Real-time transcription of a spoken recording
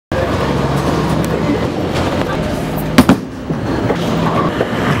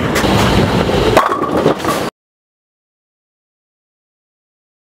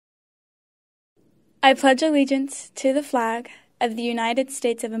I pledge allegiance to the flag of the United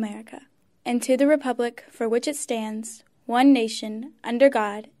States of America and to the republic for which it stands, one nation, under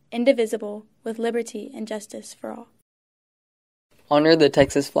God, indivisible, with liberty and justice for all. Honor the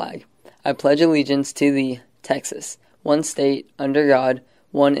Texas flag. I pledge allegiance to the Texas, one state, under God,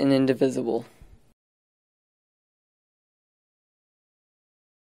 one and indivisible.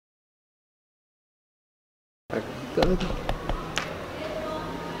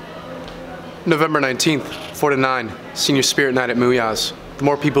 November 19th, 4 to 9, Senior Spirit Night at Muyaz. The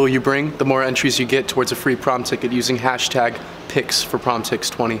more people you bring, the more entries you get towards a free prom ticket using hashtag PICS for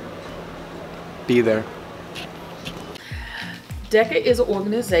PromTix20. Be there. DECA is an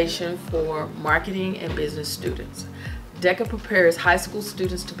organization for marketing and business students. DECA prepares high school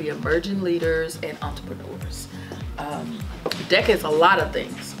students to be emerging leaders and entrepreneurs. DECA is a lot of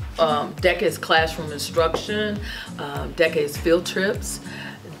things. DECA is classroom instruction, DECA is field trips,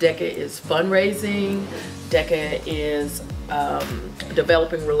 DECA is fundraising, DECA is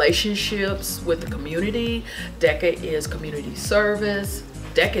developing relationships with the community, DECA is community service,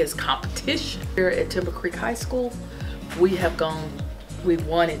 DECA is competition. Here at Timber Creek High School, we've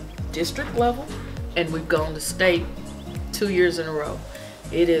won at district level and we've gone to state 2 years in a row.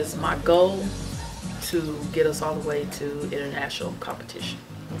 It is my goal to get us all the way to international competition.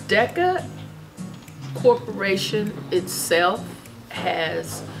 DECA Corporation itself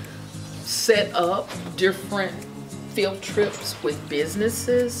has set up different field trips with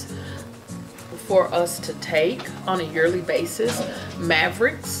businesses for us to take on a yearly basis.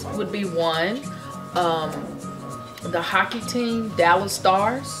 Mavericks would be one. The hockey team, Dallas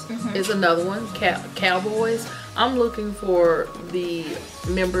Stars, is another one. Cowboys. I'm looking for the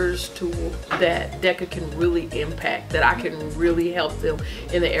members that DECA can really impact, that I can really help them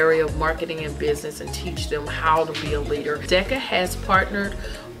in the area of marketing and business and teach them how to be a leader. DECA has partnered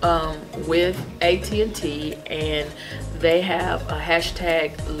with AT&T, and they have a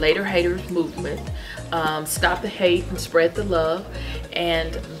hashtag Later Haters movement, Stop the Hate and Spread the Love,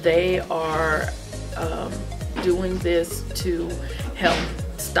 and they are doing this to help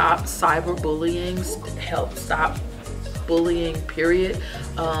stop cyberbullying, help stop bullying, period.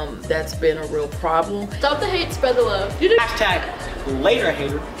 That's been a real problem. Stop the hate, spread the love. Hashtag Later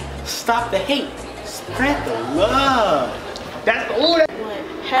Hater, stop the hate, spread the love. That's the order.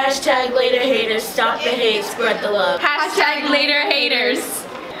 Hashtag Later Haters, stop the hate, spread the love. Hashtag Later Haters.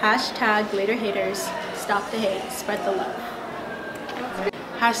 Hashtag Later Haters, stop the hate, spread the love.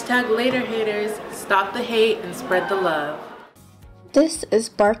 Hashtag Later Haters, stop the hate and spread the love. This is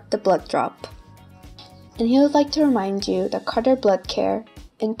Bart the Blood Drop, and he would like to remind you that Carter Blood Care,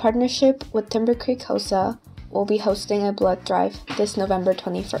 in partnership with Timber Creek HOSA, will be hosting a blood drive this November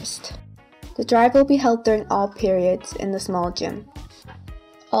 21st. The drive will be held during all periods in the small gym.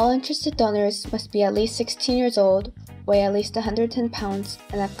 All interested donors must be at least 16 years old, weigh at least 110 pounds,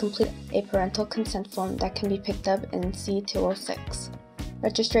 and have completed a parental consent form that can be picked up in C206.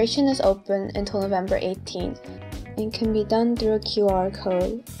 Registration is open until November 18th and can be done through a QR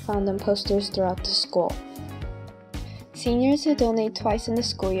code found on posters throughout the school. Seniors who donate twice in the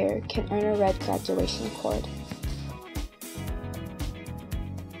school year can earn a red graduation cord.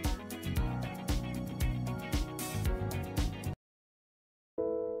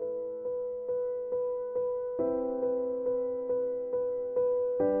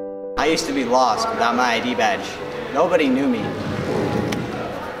 I used to be lost without my ID badge. Nobody knew me.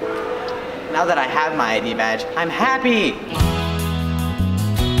 Now that I have my ID badge, I'm happy!